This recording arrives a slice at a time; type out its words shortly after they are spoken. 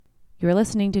You're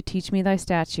listening to Teach Me Thy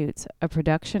Statutes, a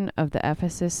production of the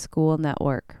Ephesus School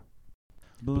Network.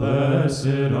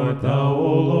 Blessed art thou,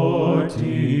 O Lord,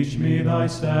 teach me thy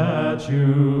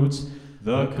statutes.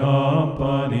 The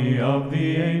company of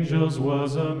the angels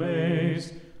was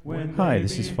amazed. Hi,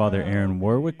 this is Father Aaron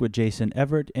Warwick with Jason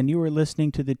Everett, and you are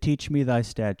listening to the Teach Me Thy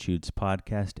Statutes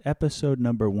podcast, episode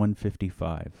number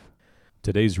 155.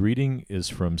 Today's reading is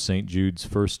from St. Jude's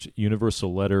First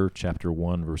Universal Letter, chapter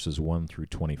 1, verses 1 through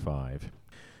 25.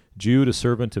 Jude, a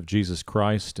servant of Jesus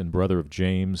Christ and brother of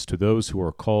James, to those who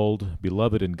are called,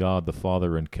 beloved in God the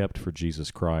Father, and kept for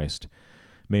Jesus Christ,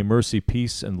 may mercy,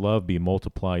 peace, and love be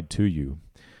multiplied to you.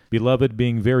 Beloved,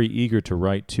 being very eager to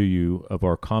write to you of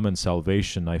our common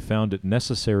salvation, I found it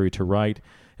necessary to write,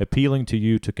 appealing to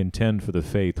you to contend for the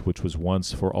faith which was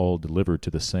once for all delivered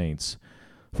to the saints.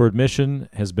 For admission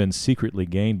has been secretly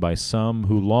gained by some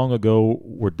who long ago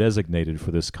were designated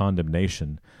for this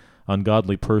condemnation,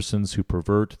 ungodly persons who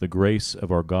pervert the grace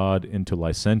of our God into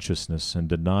licentiousness and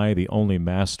deny the only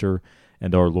Master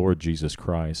and our Lord Jesus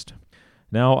Christ.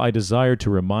 Now I desire to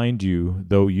remind you,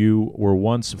 though you were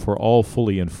once for all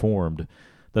fully informed,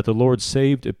 that the Lord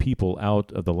saved a people out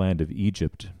of the land of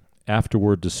Egypt,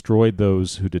 afterward destroyed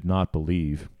those who did not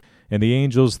believe. And the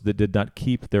angels that did not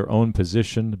keep their own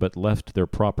position, but left their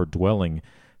proper dwelling,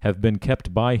 have been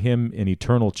kept by him in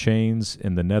eternal chains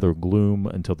in the nether gloom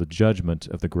until the judgment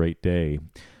of the great day,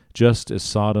 just as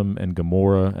Sodom and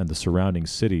Gomorrah and the surrounding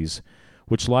cities,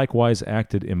 which likewise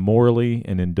acted immorally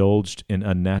and indulged in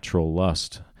unnatural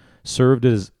lust, served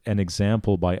as an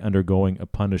example by undergoing a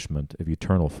punishment of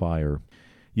eternal fire.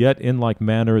 Yet in like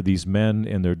manner these men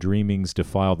in their dreamings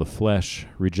defile the flesh,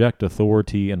 reject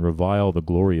authority, and revile the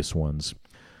glorious ones.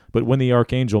 But when the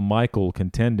archangel Michael,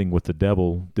 contending with the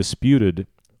devil, disputed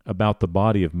about the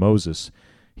body of Moses,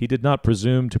 he did not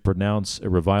presume to pronounce a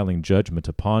reviling judgment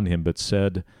upon him, but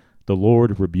said, "The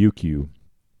Lord rebuke you."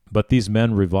 But these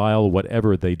men revile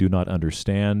whatever they do not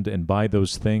understand, and by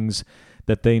those things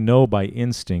that they know by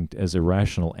instinct as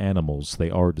irrational animals they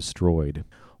are destroyed.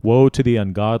 Woe to the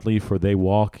ungodly, for they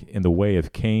walk in the way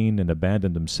of Cain, and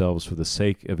abandon themselves for the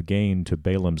sake of gain to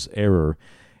Balaam's error,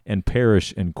 and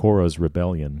perish in Korah's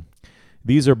rebellion.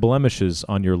 These are blemishes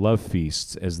on your love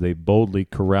feasts, as they boldly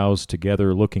carouse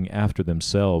together, looking after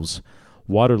themselves,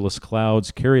 waterless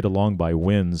clouds carried along by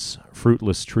winds,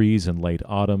 fruitless trees in late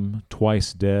autumn,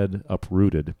 twice dead,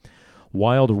 uprooted,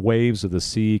 wild waves of the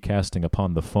sea casting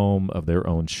upon the foam of their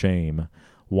own shame,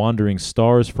 wandering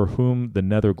stars for whom the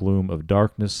nether gloom of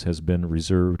darkness has been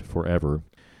reserved forever.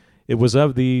 It was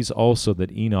of these also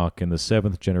that Enoch in the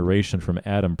seventh generation from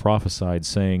Adam prophesied,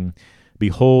 saying,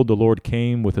 "Behold, the Lord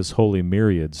came with his holy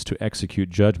myriads to execute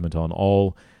judgment on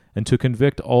all, and to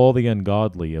convict all the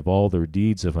ungodly of all their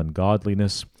deeds of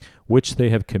ungodliness, which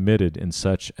they have committed in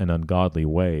such an ungodly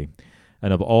way,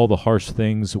 and of all the harsh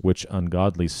things which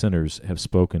ungodly sinners have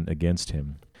spoken against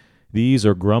him. These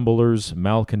are grumblers,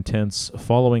 malcontents,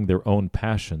 following their own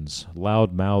passions,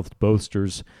 loud-mouthed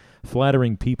boasters,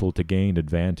 flattering people to gain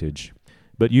advantage.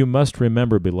 But you must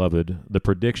remember, beloved, the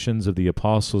predictions of the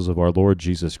apostles of our Lord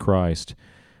Jesus Christ.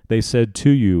 They said to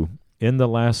you, in the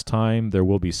last time there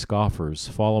will be scoffers,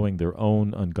 following their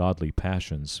own ungodly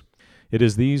passions. It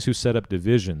is these who set up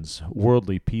divisions,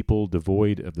 worldly people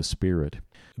devoid of the Spirit.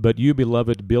 But you,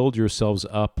 beloved, build yourselves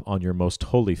up on your most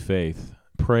holy faith.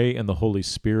 Pray in the Holy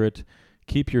Spirit,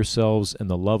 keep yourselves in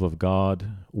the love of God,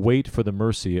 wait for the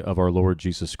mercy of our Lord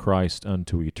Jesus Christ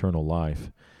unto eternal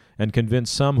life, and convince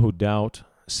some who doubt,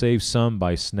 save some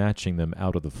by snatching them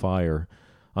out of the fire.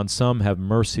 On some have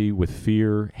mercy with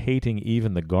fear, hating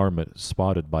even the garment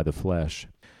spotted by the flesh.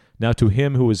 Now to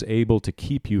him who is able to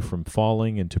keep you from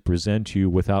falling and to present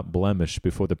you without blemish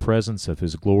before the presence of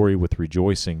his glory with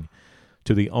rejoicing,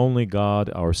 to the only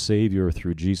God, our Savior,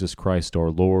 through Jesus Christ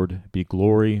our Lord, be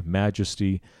glory,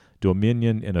 majesty,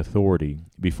 dominion, and authority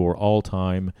before all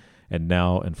time, and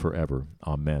now and forever.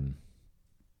 Amen.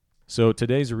 So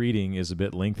today's reading is a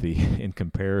bit lengthy in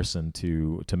comparison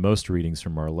to most readings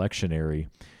from our lectionary,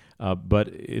 but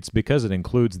it's because it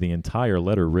includes the entire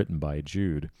letter written by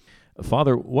Jude.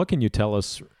 Father, what can you tell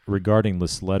us regarding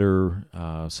this letter,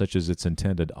 such as its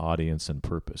intended audience and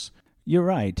purpose? You're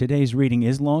right. Today's reading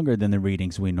is longer than the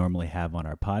readings we normally have on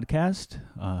our podcast.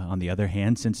 On the other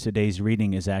hand, since today's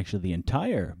reading is actually the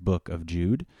entire book of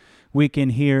Jude, we can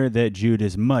hear that Jude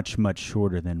is much, much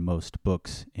shorter than most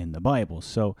books in the Bible.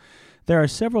 So there are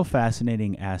several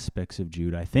fascinating aspects of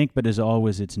Jude, I think, but as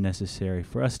always, it's necessary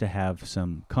for us to have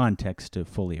some context to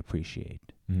fully appreciate.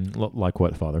 Like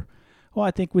what, Father? Well,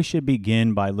 I think we should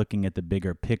begin by looking at the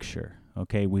bigger picture.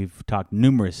 Okay, we've talked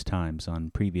numerous times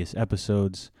on previous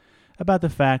episodes about the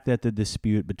fact that the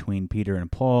dispute between Peter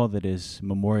and Paul that is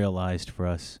memorialized for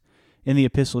us in the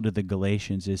Epistle to the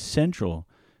Galatians is central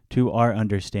to our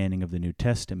understanding of the New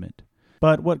Testament.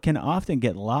 But what can often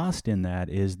get lost in that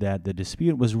is that the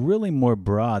dispute was really more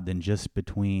broad than just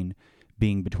between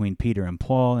Peter and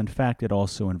Paul. In fact, it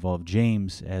also involved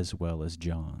James as well as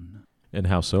John. And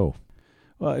how so?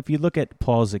 Well, if you look at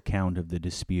Paul's account of the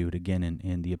dispute, again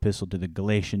in the Epistle to the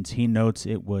Galatians, he notes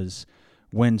it was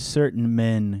when certain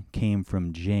men came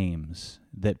from James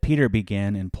that Peter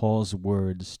began, in Paul's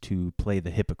words, to play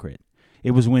the hypocrite.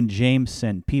 It was when James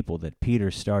sent people that Peter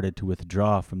started to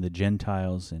withdraw from the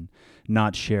Gentiles and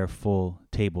not share full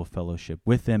table fellowship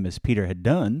with them, as Peter had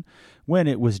done when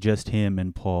it was just him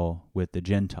and Paul with the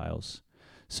Gentiles.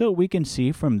 So we can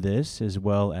see from this, as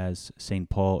well as St.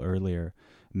 Paul earlier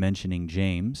mentioning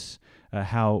James,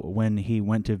 how when he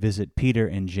went to visit Peter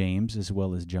and James, as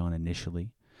well as John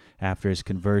initially, after his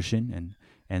conversion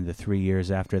and the 3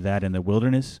 years after that in the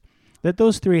wilderness, that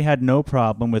those three had no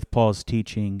problem with Paul's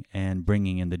teaching and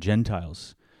bringing in the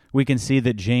Gentiles. We can see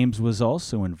that James was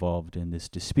also involved in this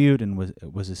dispute and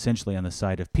was essentially on the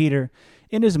side of Peter,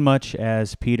 inasmuch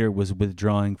as Peter was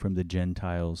withdrawing from the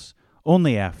Gentiles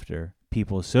only after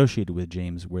people associated with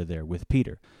James were there with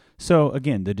Peter. So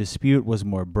again, the dispute was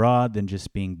more broad than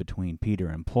just being between Peter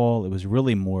and Paul. It was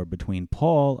really more between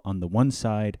Paul on the one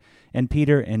side and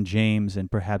Peter and James and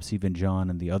perhaps even John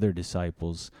and the other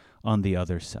disciples on the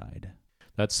other side.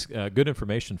 That's good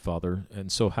information, Father.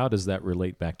 And so how does that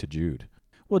relate back to Jude?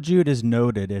 Well, Jude is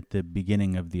noted at the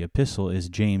beginning of the epistle as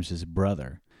James's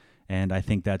brother. And I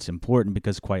think that's important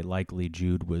because quite likely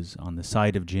Jude was on the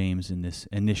side of James in this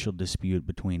initial dispute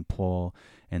between Paul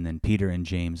and then Peter and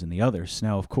James and the others.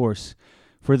 Now, of course,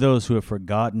 for those who have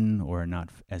forgotten or are not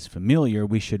as familiar,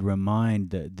 we should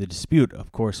remind that the dispute,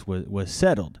 of course, was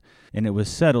settled. And it was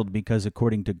settled because,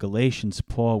 according to Galatians,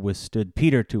 Paul withstood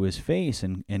Peter to his face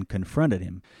and confronted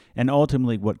him. And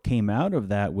ultimately what came out of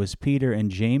that was Peter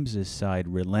and James's side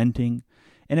relenting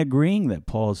and agreeing that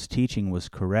Paul's teaching was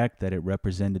correct, that it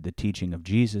represented the teaching of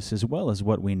Jesus, as well as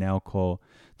what we now call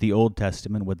the Old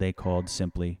Testament, what they called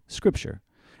simply Scripture.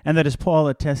 And that as Paul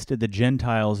attested, the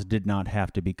Gentiles did not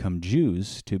have to become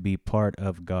Jews to be part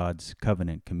of God's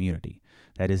covenant community.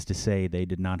 That is to say, they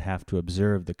did not have to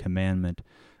observe the commandment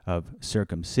of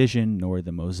circumcision nor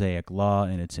the Mosaic Law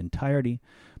in its entirety,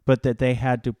 but that they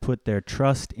had to put their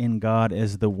trust in God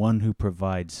as the one who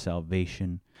provides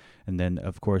salvation. And then,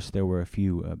 of course, there were a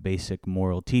few basic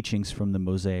moral teachings from the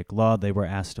Mosaic Law they were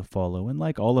asked to follow. And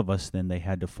like all of us, then they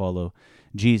had to follow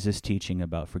Jesus' teaching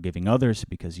about forgiving others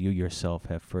because you yourself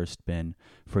have first been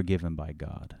forgiven by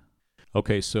God.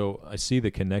 Okay, so I see the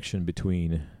connection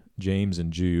between James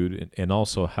and Jude and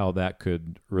also how that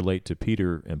could relate to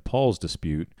Peter and Paul's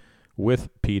dispute with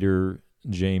Peter,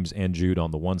 James, and Jude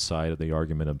on the one side of the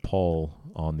argument and Paul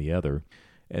on the other.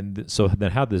 And so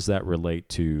then how does that relate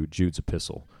to Jude's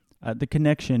epistle? The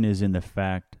connection is in the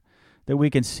fact that we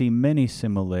can see many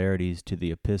similarities to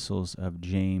the epistles of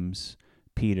James,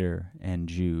 Peter, and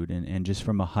Jude. And just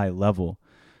from a high level,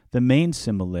 the main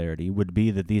similarity would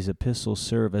be that these epistles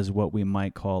serve as what we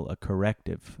might call a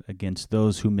corrective against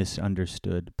those who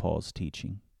misunderstood Paul's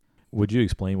teaching. Would you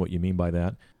explain what you mean by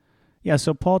that? Yeah,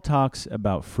 so Paul talks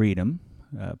about freedom.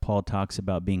 Paul talks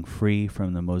about being free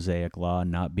from the Mosaic Law,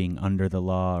 not being under the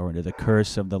law or under the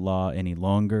curse of the law any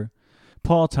longer.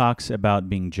 Paul talks about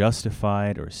being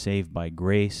justified or saved by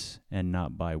grace and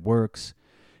not by works.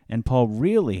 And Paul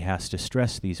really has to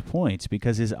stress these points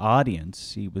because his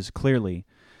audience, he was clearly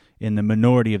in the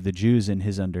minority of the Jews in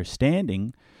his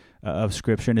understanding of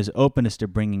Scripture and his openness to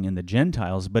bringing in the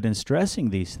Gentiles. But in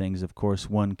stressing these things, of course,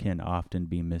 one can often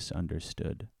be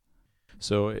misunderstood.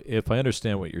 So if I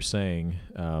understand what you're saying,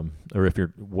 or if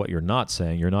what you're not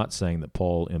saying that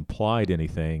Paul implied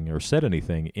anything or said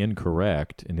anything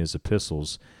incorrect in his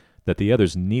epistles that the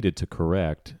others needed to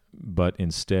correct, but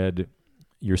instead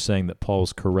you're saying that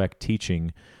Paul's correct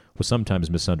teaching was sometimes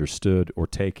misunderstood or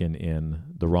taken in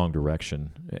the wrong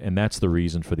direction, and that's the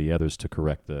reason for the others to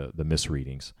correct the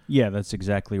misreadings. Yeah, that's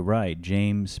exactly right.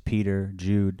 James, Peter,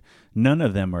 Jude, none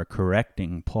of them are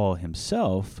correcting Paul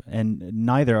himself, and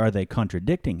neither are they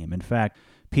contradicting him. In fact,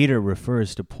 Peter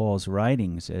refers to Paul's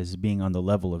writings as being on the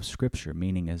level of Scripture,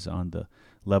 meaning as on the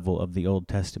level of the Old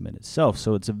Testament itself.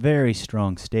 So it's a very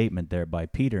strong statement there by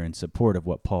Peter in support of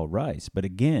what Paul writes. But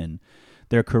again,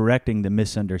 they're correcting the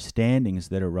misunderstandings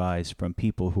that arise from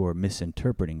people who are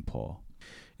misinterpreting Paul.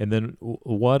 And then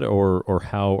what or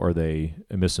how are they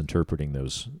misinterpreting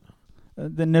those?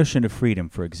 The notion of freedom,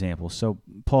 for example. So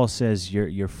Paul says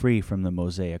you're free from the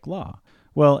Mosaic Law.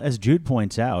 Well, as Jude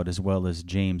points out, as well as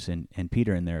James and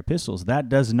Peter in their epistles, that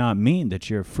does not mean that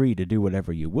you're free to do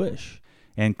whatever you wish.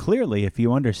 And clearly, if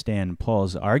you understand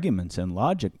Paul's arguments and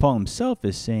logic, Paul himself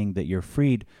is saying that you're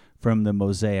freed from the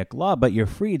Mosaic Law, but you're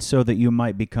freed so that you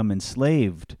might become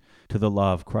enslaved to the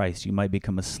law of Christ. You might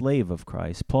become a slave of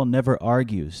Christ. Paul never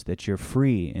argues that you're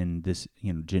free in this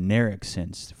generic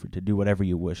sense to do whatever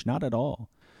you wish. Not at all.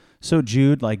 So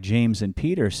Jude, like James and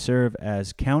Peter, serve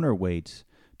as counterweights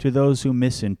to those who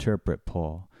misinterpret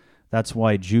Paul. That's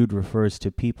why Jude refers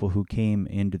to people who came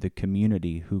into the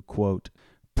community who, quote,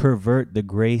 pervert the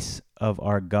grace of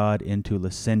our God into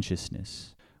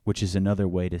licentiousness, which is another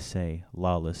way to say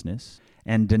lawlessness,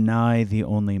 and deny the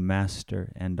only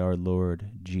Master and our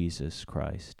Lord Jesus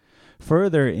Christ.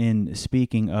 Further, in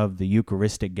speaking of the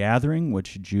Eucharistic gathering,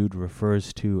 which Jude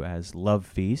refers to as love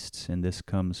feasts, and this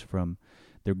comes from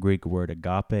the Greek word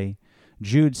agape,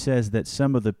 Jude says that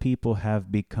some of the people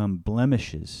have become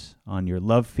blemishes on your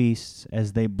love feasts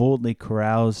as they boldly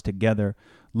carouse together,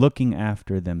 looking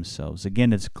after themselves.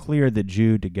 Again, it's clear that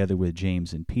Jude, together with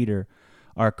James and Peter,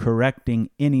 are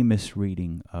correcting any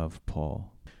misreading of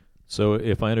Paul. So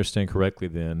if I understand correctly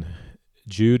then,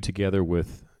 Jude, together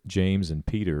with James and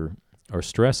Peter, are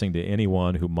stressing to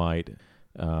anyone who might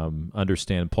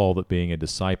understand Paul that being a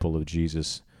disciple of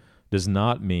Jesus does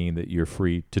not mean that you're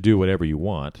free to do whatever you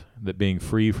want, that being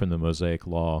free from the Mosaic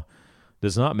Law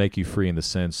does not make you free in the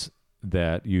sense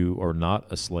that you are not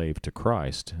a slave to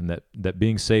Christ, and that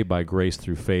being saved by grace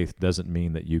through faith doesn't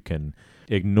mean that you can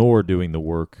ignore doing the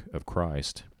work of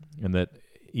Christ, and that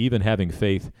even having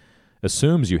faith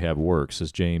assumes you have works,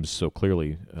 as James so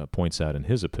clearly points out in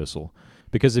his epistle,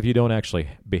 because if you don't actually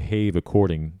behave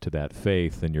according to that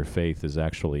faith, then your faith is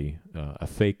actually a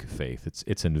fake faith.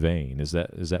 It's in vain. Is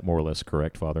that more or less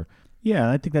correct, Father? Yeah,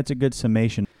 I think that's a good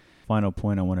summation. Final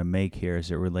point I want to make here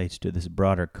as it relates to this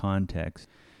broader context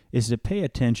is to pay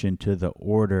attention to the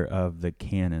order of the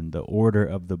canon, the order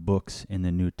of the books in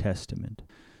the New Testament.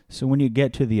 So when you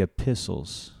get to the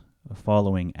epistles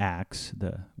following Acts,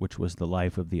 which was the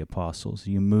life of the apostles,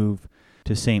 you move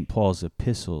to St. Paul's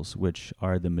epistles, which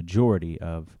are the majority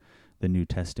of the New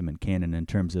Testament canon in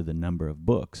terms of the number of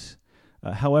books.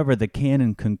 However, the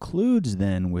canon concludes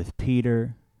then with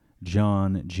Peter,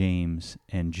 John, James,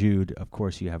 and Jude. Of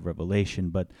course, you have Revelation,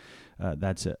 but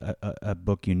that's a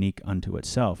book unique unto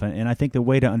itself. And I think the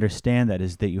way to understand that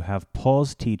is that you have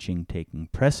Paul's teaching taking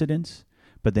precedence,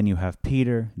 but then you have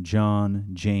Peter, John,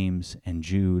 James, and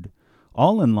Jude,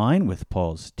 all in line with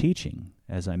Paul's teaching,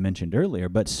 as I mentioned earlier,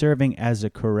 but serving as a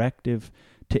corrective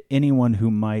to anyone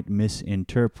who might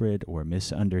misinterpret or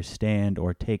misunderstand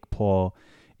or take Paul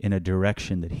in a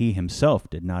direction that he himself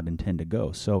did not intend to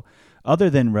go. So other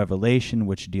than Revelation,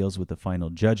 which deals with the final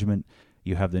judgment,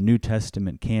 you have the New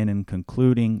Testament canon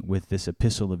concluding with this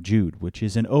Epistle of Jude, which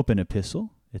is an open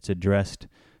epistle. It's addressed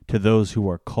to those who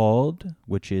are called,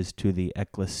 which is to the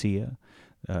ecclesia.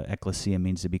 Ecclesia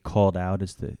means to be called out,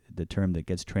 is the term that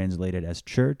gets translated as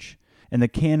church. And the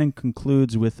canon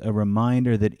concludes with a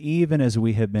reminder that even as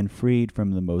we have been freed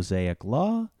from the Mosaic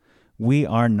Law, we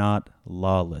are not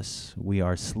lawless. We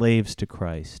are slaves to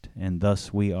Christ, and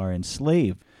thus we are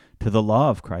enslaved to the law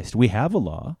of Christ. We have a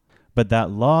law, but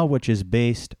that law which is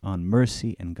based on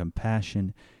mercy and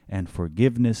compassion and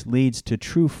forgiveness leads to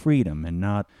true freedom and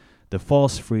not the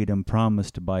false freedom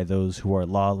promised by those who are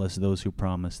lawless, those who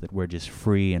promise that we're just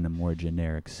free in a more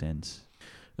generic sense.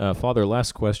 Father,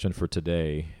 last question for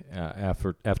today.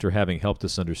 After having helped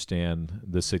us understand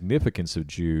the significance of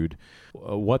Jude,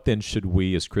 what then should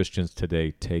we as Christians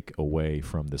today take away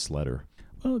from this letter?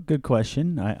 Well, good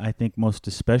question. I think most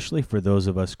especially for those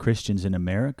of us Christians in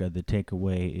America, the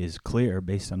takeaway is clear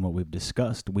based on what we've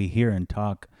discussed. We hear and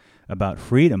talk about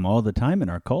freedom all the time in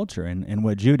our culture, and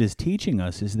what Jude is teaching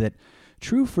us is that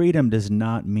true freedom does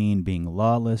not mean being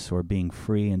lawless or being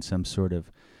free in some sort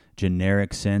of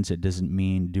generic sense. It doesn't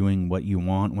mean doing what you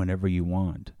want whenever you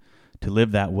want. To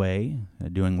live that way,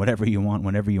 doing whatever you want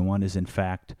whenever you want, is in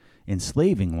fact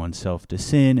enslaving oneself to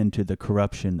sin and to the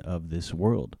corruption of this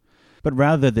world. But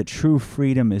rather, that true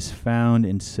freedom is found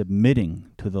in submitting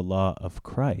to the law of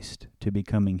Christ, to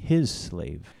becoming his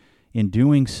slave. In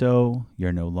doing so,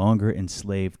 you're no longer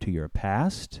enslaved to your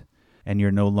past, and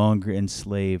you're no longer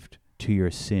enslaved to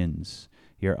your sins.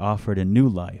 You're offered a new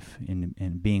life,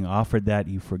 and being offered that,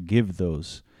 you forgive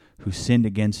those who sinned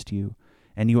against you,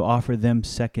 and you offer them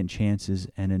second chances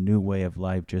and a new way of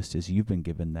life, just as you've been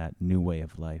given that new way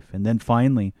of life. And then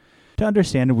finally, to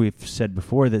understand, we've said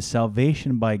before, that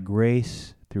salvation by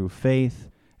grace through faith,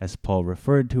 as Paul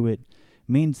referred to it,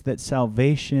 means that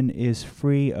salvation is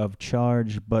free of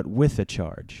charge, but with a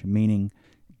charge, meaning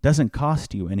doesn't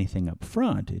cost you anything up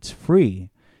front. It's free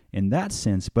in that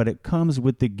sense, but it comes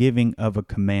with the giving of a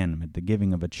commandment, the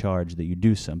giving of a charge that you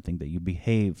do something, that you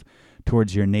behave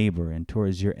towards your neighbor and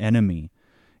towards your enemy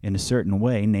in a certain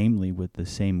way, namely with the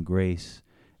same grace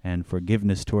and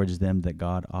forgiveness towards them that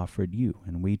God offered you.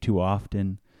 And we too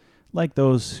often, like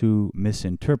those who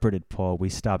misinterpreted Paul, we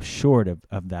stop short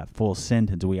of that full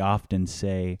sentence. We often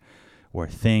say or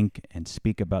think and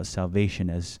speak about salvation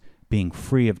as being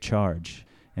free of charge,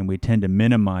 and we tend to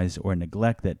minimize or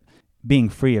neglect that being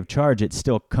free of charge, it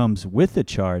still comes with a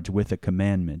charge, with a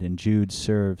commandment. And Jude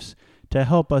serves to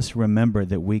help us remember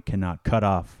that we cannot cut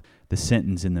off the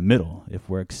sentence in the middle. If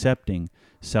we're accepting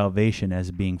salvation as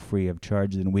being free of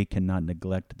charge, then we cannot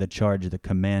neglect the charge, the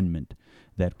commandment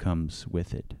that comes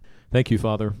with it. Thank you,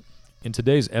 Father. In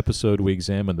today's episode, we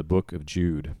examine the book of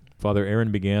Jude. Father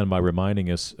Aaron began by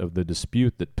reminding us of the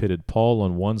dispute that pitted Paul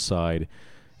on one side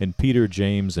and Peter,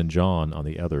 James, and John on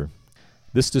the other.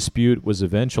 This dispute was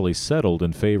eventually settled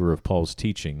in favor of Paul's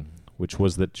teaching, which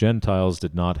was that Gentiles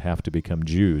did not have to become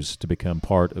Jews to become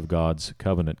part of God's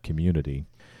covenant community.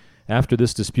 After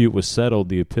this dispute was settled,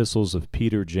 the epistles of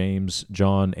Peter, James,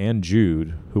 John, and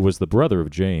Jude, who was the brother of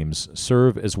James,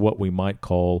 serve as what we might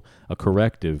call a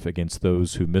corrective against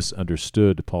those who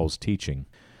misunderstood Paul's teaching.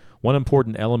 One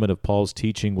important element of Paul's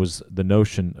teaching was the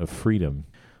notion of freedom.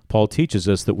 Paul teaches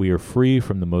us that we are free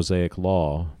from the Mosaic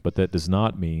Law, but that does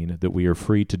not mean that we are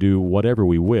free to do whatever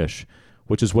we wish,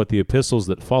 which is what the epistles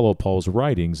that follow Paul's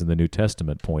writings in the New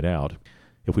Testament point out.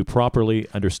 If we properly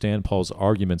understand Paul's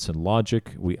arguments and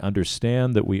logic, we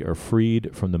understand that we are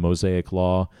freed from the Mosaic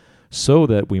Law so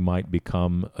that we might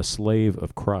become a slave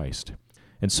of Christ.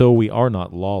 And so we are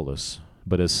not lawless,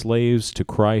 but as slaves to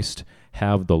Christ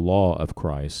have the law of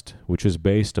Christ, which is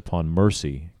based upon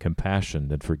mercy, compassion,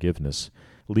 and forgiveness,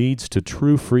 leads to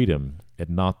true freedom and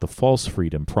not the false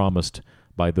freedom promised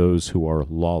by those who are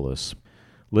lawless.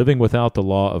 Living without the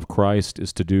law of Christ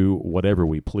is to do whatever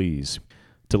we please.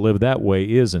 To live that way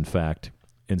is, in fact,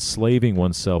 enslaving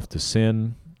oneself to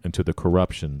sin and to the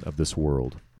corruption of this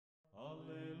world.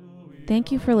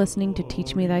 Thank you for listening to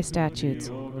Teach Me Thy Statutes.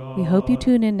 We hope you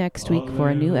tune in next week for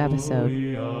a new episode.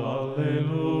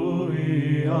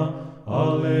 Alleluia,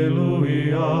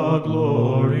 alleluia,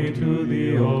 glory to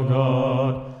thee, O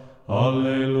God.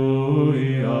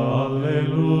 Alleluia,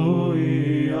 alleluia,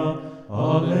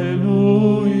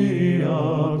 alleluia,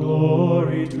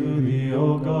 glory to thee.